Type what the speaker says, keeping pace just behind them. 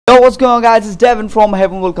what's going on, guys? It's Devin from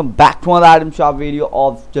Heaven. Welcome back to another item shop video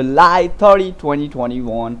of July 30,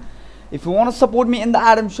 2021. If you want to support me in the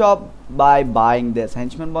item shop by buying this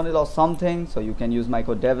henchman bundle or something, so you can use my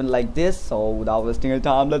code Devin like this. So without wasting your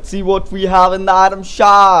time, let's see what we have in the item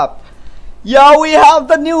shop. Yo, we have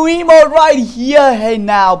the new emote right here. Hey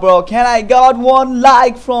now, bro, can I got one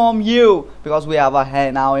like from you? Because we have a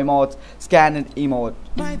hey now emote, scan it emote.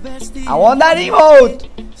 I want that emote.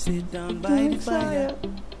 Sit down by the fire.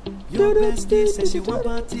 Your bestie says you want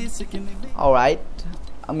parties, so can we... Alright,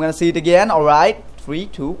 I'm gonna see it again. Alright, 3,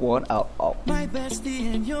 2, 1, oh. My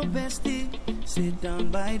bestie and your bestie sit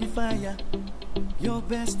down by the fire. Your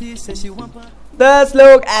bestie says you want parties. This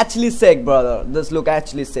look actually sick, brother. This look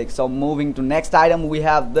actually sick. So moving to next item, we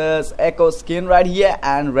have this echo skin right here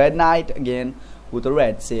and red knight again with a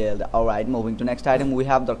red shield. Alright, moving to next item, we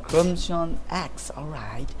have the crimson axe.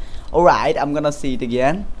 Alright, I'm gonna see it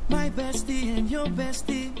again. My bestie and your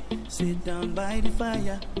bestie sit down by the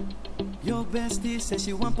fire. Your bestie says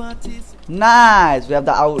you want parties. Nice, we have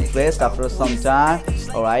the outburst after some time.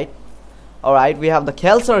 Alright, we have the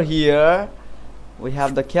Kelser here. We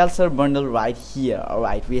have the Kelser bundle right here.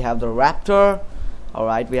 Alright, we have the Raptor.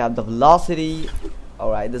 Alright, we have the Velocity.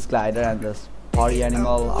 Alright, this glider and this party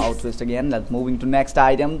animal outfit again. Let's moving to next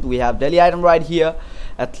item. We have daily item right here,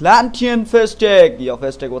 Atlantean Fistic. Yo,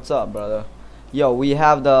 Fistic, what's up, brother? Yo, we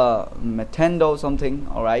have the Metendo something.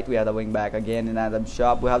 Alright, we have the wing back again in item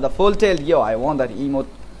shop. We have the full tail. Yo, I want that emote.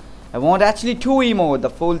 I want actually two emote, the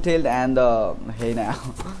full tail and the hey now.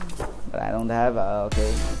 But I don't have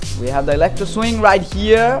okay. We have the electro swing right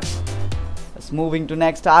here. Let's moving to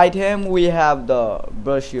next item. We have the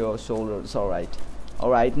brush your shoulders. Alright,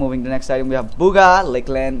 moving to next item, we have Booga,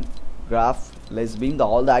 Lakeland, Graph, Lesbian.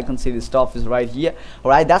 All the icon series stuff is right here.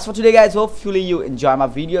 Alright, that's for today, guys. Hopefully you enjoy my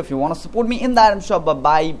video. If you want to support me in the item shop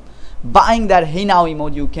by buying that hey now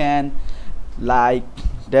emote, you can like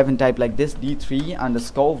Devin type like this,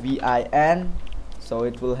 D3_VIN. So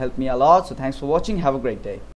it will help me a lot. So thanks for watching. Have a great day.